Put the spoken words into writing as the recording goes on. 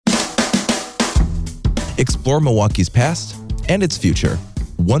Explore Milwaukee's past and its future,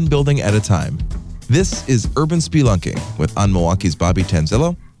 one building at a time. This is Urban Spelunking with On Milwaukee's Bobby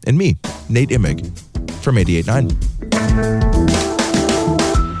Tanzillo and me, Nate Immig, from 88.9.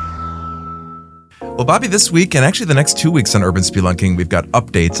 Well, Bobby, this week and actually the next 2 weeks on Urban Spelunking, we've got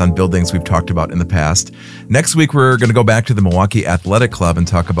updates on buildings we've talked about in the past. Next week, we're going to go back to the Milwaukee Athletic Club and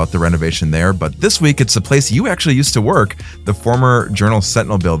talk about the renovation there. But this week, it's a place you actually used to work, the former Journal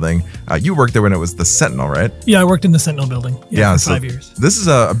Sentinel building. You worked there when it was the Sentinel, right? Yeah, I worked in the Sentinel building for 5 years. This is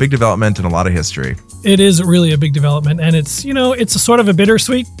a big development and a lot of history. It is really a big development. And it's a sort of a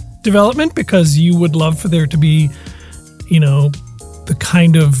bittersweet development because you would love for there to be, the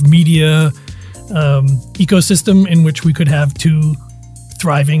kind of media ecosystem in which we could have two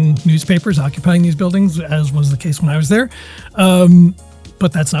thriving newspapers occupying these buildings, as was the case when I was there.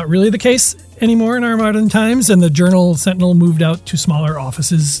 But that's not really the case anymore in our modern times. And the Journal Sentinel moved out to smaller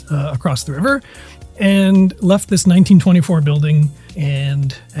offices across the river and left this 1924 building.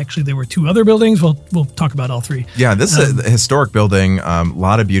 And actually, there were two other buildings. We'll talk about all three. Yeah, this is a historic building. A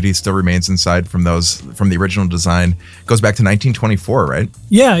lot of beauty still remains inside from the original design. It goes back to 1924, right?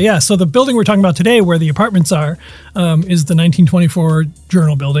 Yeah. So the building we're talking about today, where the apartments are, is the 1924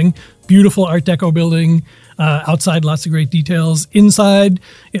 Journal building. Beautiful Art Deco building. Outside, lots of great details. Inside,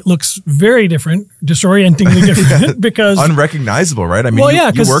 it looks very different, disorientingly different because unrecognizable, right? I mean,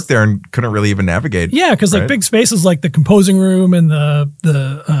 you worked there and couldn't really even navigate. Yeah, because like big spaces like the composing room and the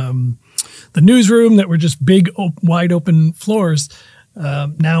newsroom that were just big, wide open floors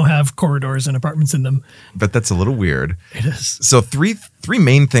now have corridors and apartments in them. But that's a little weird. It is. So three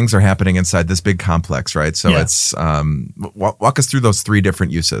main things are happening inside this big complex, right? So it's walk us through those three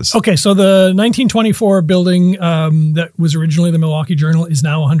different uses. Okay, so the 1924 building that was originally the Milwaukee Journal is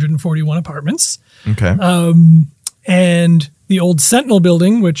now 141 apartments. Okay. And the old Sentinel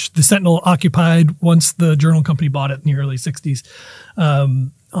building, which the Sentinel occupied once the Journal Company bought it in the early 60s,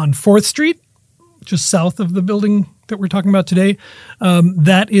 on 4th Street, just south of the building that we're talking about today,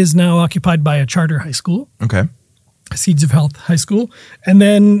 that is now occupied by a charter high school. Okay. Seeds of Health High School. And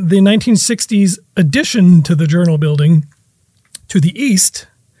then the 1960s addition to the Journal building to the east,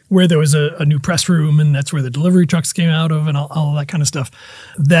 where there was a new press room, and that's where the delivery trucks came out of and all that kind of stuff,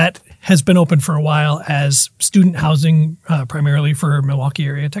 that has been open for a while as student housing, primarily for Milwaukee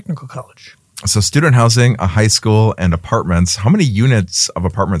Area Technical College. So student housing, a high school, and apartments. How many units of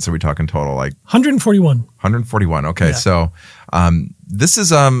apartments are we talking total? Like 141. 141. Okay, yeah. So this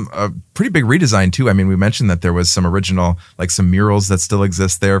is a pretty big redesign too. I mean, we mentioned that there was some original, like some murals that still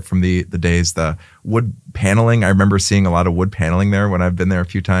exist there from the days. The wood paneling, I remember seeing a lot of wood paneling there when I've been there a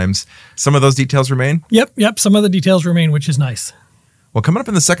few times. Some of those details remain? Yep. Some of the details remain, which is nice. Well, coming up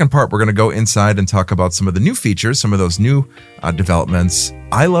in the second part, we're going to go inside and talk about some of the new features, some of those new developments.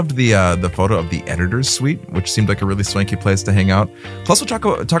 I loved the photo of the editor's suite, which seemed like a really swanky place to hang out. Plus, we'll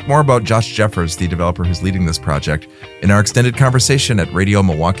talk more about Josh Jeffers, the developer who's leading this project, in our extended conversation at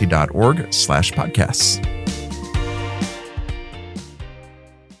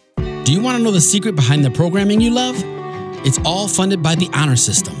radiomilwaukee.org/podcasts. Do you want to know the secret behind the programming you love? It's all funded by the Honor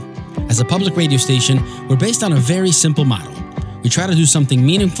System. As a public radio station, we're based on a very simple model. We try to do something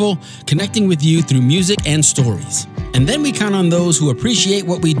meaningful, connecting with you through music and stories. And then we count on those who appreciate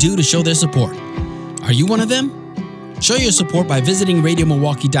what we do to show their support. Are you one of them? Show your support by visiting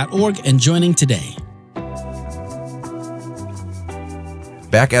radiomilwaukee.org and joining today.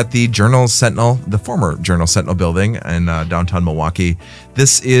 Back at the Journal Sentinel, the former Journal Sentinel building in downtown Milwaukee.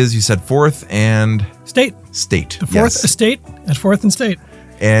 This is, you said, 4th and... State. The 4th Estate at 4th and State.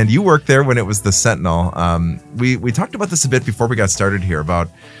 And you worked there when it was the Sentinel. We talked about this a bit before we got started here about,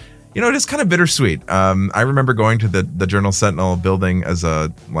 it is kind of bittersweet. I remember going to the Journal Sentinel building as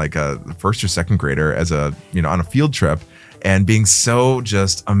a first or second grader on a field trip and being so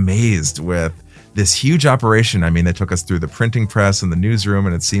just amazed with this huge operation. I mean, they took us through the printing press and the newsroom,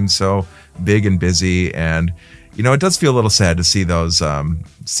 and it seemed so big and busy. And it does feel a little sad to see those,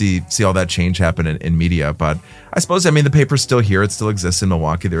 see all that change happen in media. But I suppose, the paper's still here. It still exists in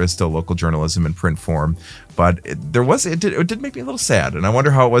Milwaukee. There is still local journalism in print form. But it did make me a little sad. And I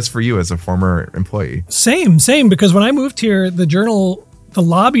wonder how it was for you as a former employee. Same. Because when I moved here, the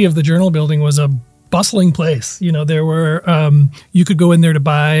lobby of the Journal building was a bustling place. There were, you could go in there to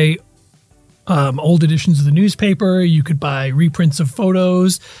buy old editions of the newspaper. You could buy reprints of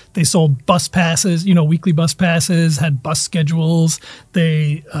photos. They sold bus passes, weekly bus passes, had bus schedules.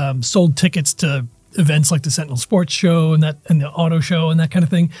 They sold tickets to events like the Sentinel Sports Show and the auto show and that kind of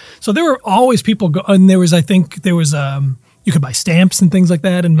thing. So there were always people and there was you could buy stamps and things like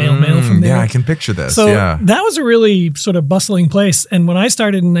that and mail from there. Yeah, I can picture this. So yeah. that was a really sort of bustling place. And when I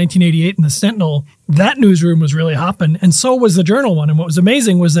started in 1988 in the Sentinel, that newsroom was really hopping, and so was the Journal one. And what was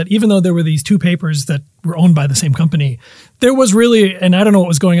amazing was that even though there were these two papers that were owned by the same company, there was really, and I don't know what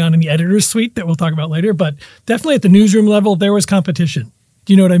was going on in the editor's suite that we'll talk about later, but definitely at the newsroom level, there was competition.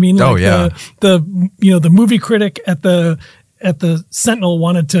 Do you know what I mean? Oh, yeah. The movie critic at the Sentinel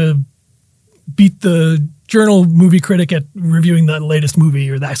wanted to beat the Journal movie critic at reviewing the latest movie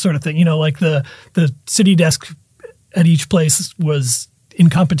or that sort of thing. Like the city desk at each place was in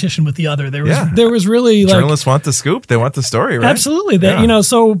competition with the other. There was really like journalists want the scoop. They want the story, right? Absolutely.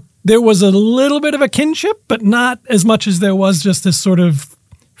 So there was a little bit of a kinship, but not as much as there was just this sort of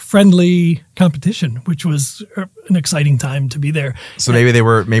friendly competition, which was an exciting time to be there. So maybe they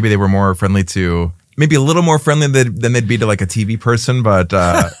were more friendly to. Maybe a little more friendly than they'd be to like a TV person, but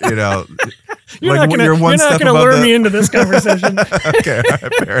You're not going to lure me into this conversation. Okay,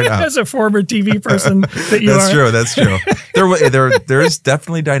 fair enough. As a former TV person that you are. That's true. There's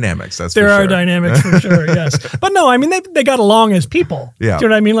definitely dynamics. There are dynamics for sure, yes. But no, I mean, they got along as people. Yeah. Do you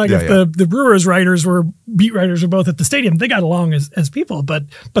know what I mean? Like if the Brewers writers beat writers were both at the stadium, they got along as people, but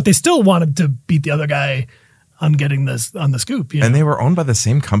they still wanted to beat the other guy on getting this on the scoop. And they were owned by the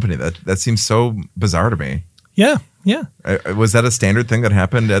same company. That seems so bizarre to me. Yeah. Yeah. Was that a standard thing that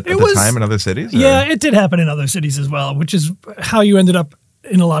happened at the time in other cities? Or? Yeah, it did happen in other cities as well, which is how you ended up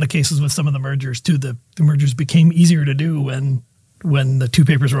in a lot of cases with some of the mergers too. The mergers became easier to do when the two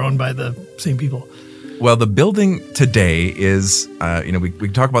papers were owned by the same people. Well, the building today is, we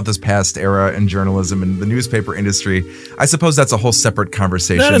talk about this past era in journalism and the newspaper industry. I suppose that's a whole separate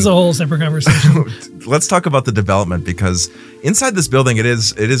conversation. That is a whole separate conversation. Let's talk about the development, because inside this building, it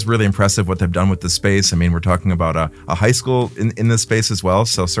is really impressive what they've done with the space. I mean, we're talking about a high school in this space as well.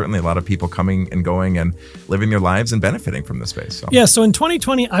 So certainly a lot of people coming and going and living their lives and benefiting from the space. So. Yeah. So in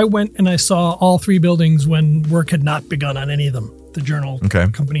 2020, I went and I saw all three buildings when work had not begun on any of them. The Journal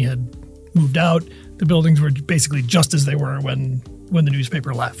company had moved out. The buildings were basically just as they were when the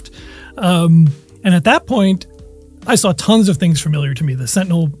newspaper left. And at that point, I saw tons of things familiar to me. The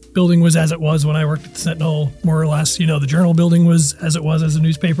Sentinel building was as it was when I worked at the Sentinel, more or less. The Journal building was as it was as a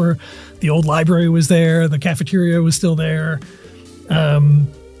newspaper. The old library was there. The cafeteria was still there.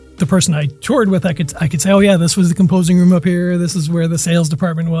 The person I toured with, I could say, oh yeah, this was the composing room up here. This is where the sales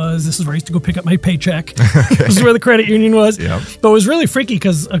department was. This is where I used to go pick up my paycheck. This is where the credit union was. Yep. But it was really freaky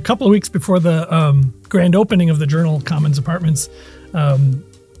because a couple of weeks before the grand opening of the Journal Commons Apartments,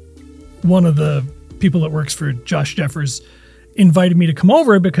 one of the people that works for Josh Jeffers invited me to come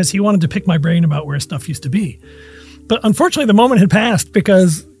over because he wanted to pick my brain about where stuff used to be. But unfortunately, the moment had passed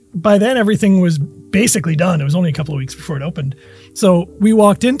because by then everything was basically done. It was only a couple of weeks before it opened. So we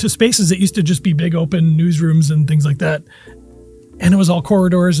walked into spaces that used to just be big open newsrooms and things like that. And it was all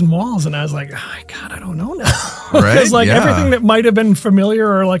corridors and walls. And I was like, oh, God, I don't know now. Right? Because everything that might have been familiar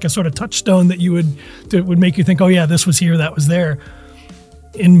or like a sort of touchstone that would make you think, oh yeah, this was here, that was there.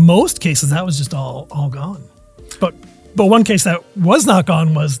 In most cases, that was just all gone. But one case that was not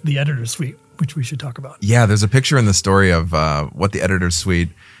gone was the editor's suite, which we should talk about. Yeah, there's a picture in the story of what the editor's suite.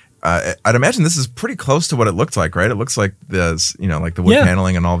 I'd imagine this is pretty close to what it looked like, right? It looks like like the wood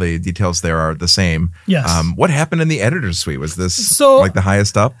paneling and all the details there are the same. Yes. What happened in the editor's suite? Was this like the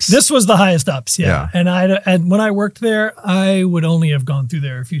highest ups? This was the highest ups, yeah. And when I worked there, I would only have gone through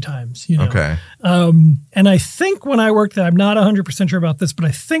there a few times. Okay. And I think when I worked there, I'm not 100% sure about this, but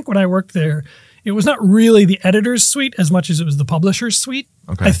I think when I worked there, it was not really the editor's suite as much as it was the publisher's suite.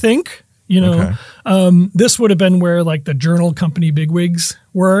 Okay. I think. This would have been where like the Journal company bigwigs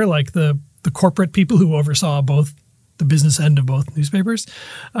were, like the corporate people who oversaw both the business end of both newspapers,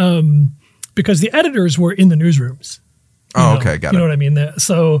 because the editors were in the newsrooms. Okay, got it. You know what I mean?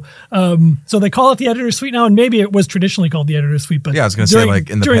 So they call it the editor's suite now, and maybe it was traditionally called the editor's suite. But yeah, I was going to say like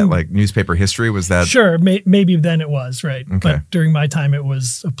in the newspaper history, was that? Sure, maybe then it was, right. Okay. But during my time, it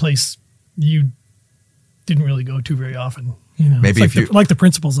was a place you didn't really go to very often. Maybe like the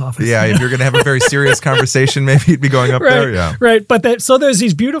principal's office. Yeah, if you're going to have a very serious conversation, maybe you'd be going up there. Yeah, right. But so there's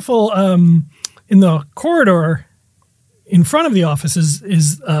these beautiful in the corridor in front of the office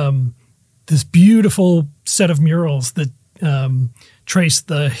is this beautiful set of murals that trace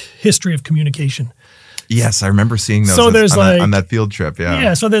the history of communication. Yes, I remember seeing those. So there's on that field trip.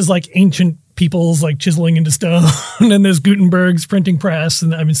 Yeah. So there's like ancient peoples like chiseling into stone, and there's Gutenberg's printing press,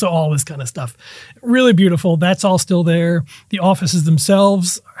 and so all this kind of stuff. Really beautiful. That's all still there. The offices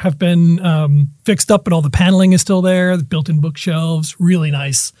themselves have been fixed up, but all the paneling is still there. The built-in bookshelves, really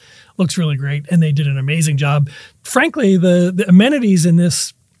nice. Looks really great, and they did an amazing job. Frankly, the amenities in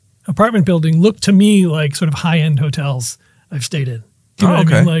this apartment building look to me like sort of high-end hotels. I've stayed in. You know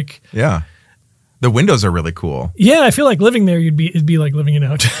what I mean? Like, yeah. The windows are really cool. Yeah, I feel like living there, it'd be like living in a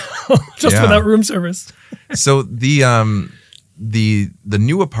hotel, just without room service. So the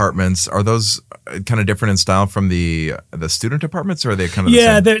new apartments, are those kind of different in style from the student apartments, or are they kind of the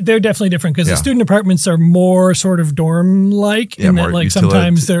same? they're definitely different because the student apartments are more sort of dorm-like, in that like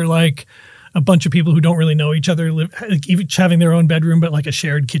sometimes they're like a bunch of people who don't really know each other, like each having their own bedroom, but like a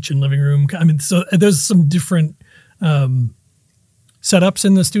shared kitchen, living room. I mean, so there's some different setups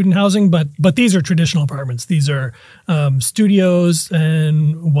in the student housing, but these are traditional apartments. These are studios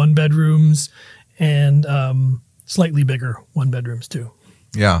and one bedrooms and slightly bigger one bedrooms too.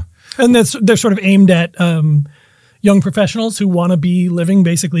 Yeah. And they're sort of aimed at young professionals who want to be living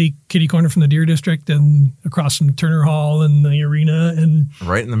basically kitty corner from the Deer District and across from Turner Hall and the arena and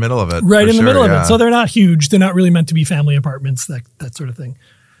right in the middle of it. Right in the middle of it. So they're not huge. They're not really meant to be family apartments, that sort of thing.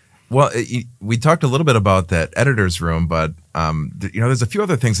 Well, we talked a little bit about that editor's room, but there's a few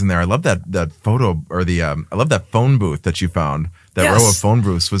other things in there. I love that photo, or I love that phone booth that you found. That row of phone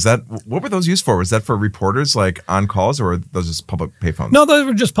booths. What were those used for? Was that for reporters like on calls, or were those just public payphones? No, those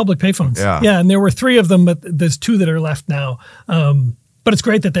were just public payphones. Yeah, and there were 3 of them, but there's 2 that are left now. But it's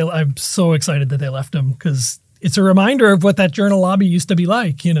great that I'm so excited that they left them, because it's a reminder of what that Journal lobby used to be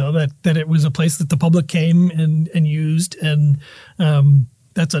like. You know, that it was a place that the public came and used, and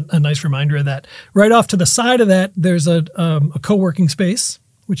that's a nice reminder of that. Right off to the side of that, there's a co-working space,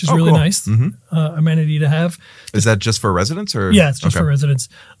 which is really nice amenity to have. Is that just for residents, or? Yeah, it's just for residents.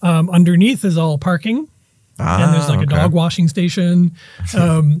 Underneath is all parking, and there's like a dog washing station.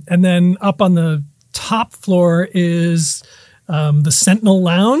 And then up on the top floor is the Sentinel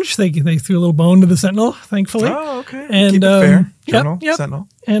Lounge. They threw a little bone to the Sentinel, thankfully. Oh, okay. And keep it fair. Journal, Sentinel.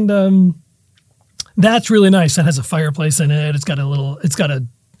 And that's really nice. That has a fireplace in it. It's got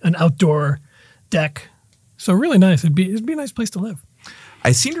an outdoor deck. So really nice. It'd be a nice place to live.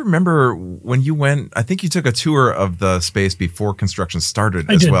 I seem to remember when you went, I think you took a tour of the space before construction started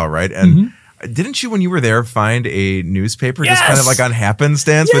well, right? And didn't you, when you were there, find a newspaper just kind of like on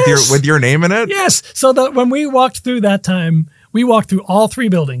happenstance with your name in it? Yes. So when we walked through that time, we walked through all 3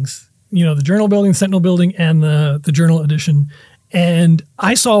 buildings, the Journal building, Sentinel building, and the Journal edition. And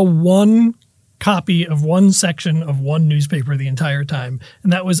I saw one copy of one section of one newspaper the entire time.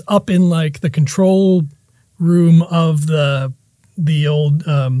 And that was up in like the control room of the old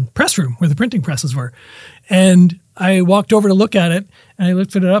press room where the printing presses were. And I walked over to look at it, and I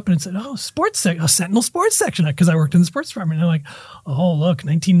looked it up, and it said, Sentinel sports section, because I worked in the sports department. And I'm like, oh, look,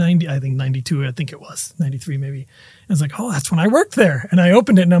 1990, I think 92, I think it was, 93 maybe. I was like, oh, that's when I worked there. And I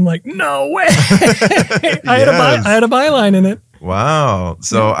opened it, and I'm like, no way. I had a byline in it. Wow.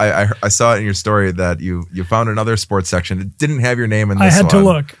 So I saw it in your story that you found another sports section. It didn't have your name in this one.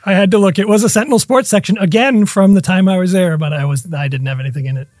 I had to look. It was a Sentinel sports section, again, from the time I was there, but I didn't have anything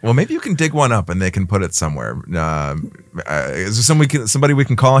in it. Well, maybe you can dig one up and they can put it somewhere. Is there somebody we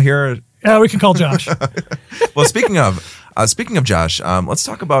can call here? Yeah, we can call Josh. Well, speaking of Josh, let's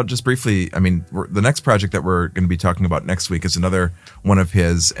talk about just briefly. I mean, the next project that we're going to be talking about next week is another one of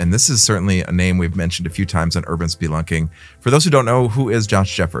his, and this is certainly a name we've mentioned a few times on Urban Spelunking. For those who don't know, who is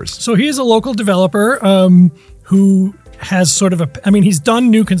Josh Jeffers? So he is a local developer who has sort of he's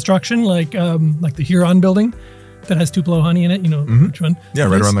done new construction like the Huron building that has Tupelo Honey in it. You know which one? Yeah,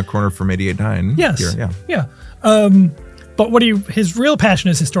 right around the corner from 88.9. Yes. Here, yeah. But his real passion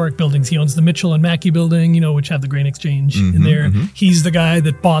is historic buildings. He owns the Mitchell and Mackey building, which have the grain exchange in there. He's the guy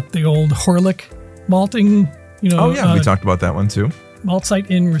that bought the old Horlick malting, we talked about that one too. Malt site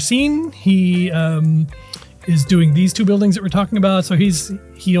in Racine. He is doing these 2 buildings that we're talking about. So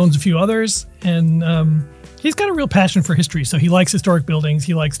he owns a few others, and he's got a real passion for history. So he likes historic buildings.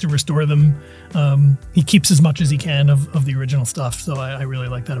 He likes to restore them. He keeps as much as he can of the original stuff. So I really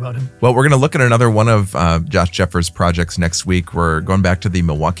like that about him. Well, we're going to look at another one of Josh Jeffers' projects next week. We're going back to the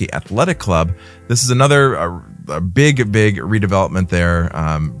Milwaukee Athletic Club. This is another a big redevelopment there.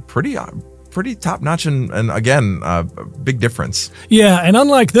 Pretty top notch, and again, a big difference. Yeah, and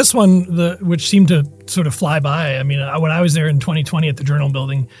unlike this one, which seemed to sort of fly by. I mean, when I was there in 2020 at the Journal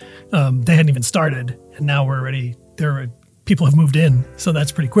building, they hadn't even started, and now we're already there. People have moved in, so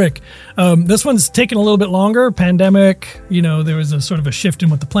that's pretty quick. This one's taken a little bit longer. Pandemic, there was a sort of a shift in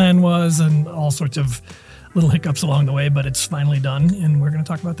what the plan was, and all sorts of little hiccups along the way, but it's finally done, and we're going to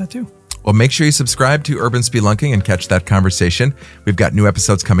talk about that too. Well, make sure you subscribe to Urban Spelunking and catch that conversation. We've got new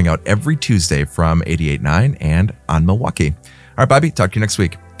episodes coming out every Tuesday from 88.9 and on Milwaukee. All right, Bobby, talk to you next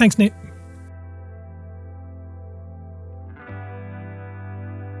week. Thanks, Nate.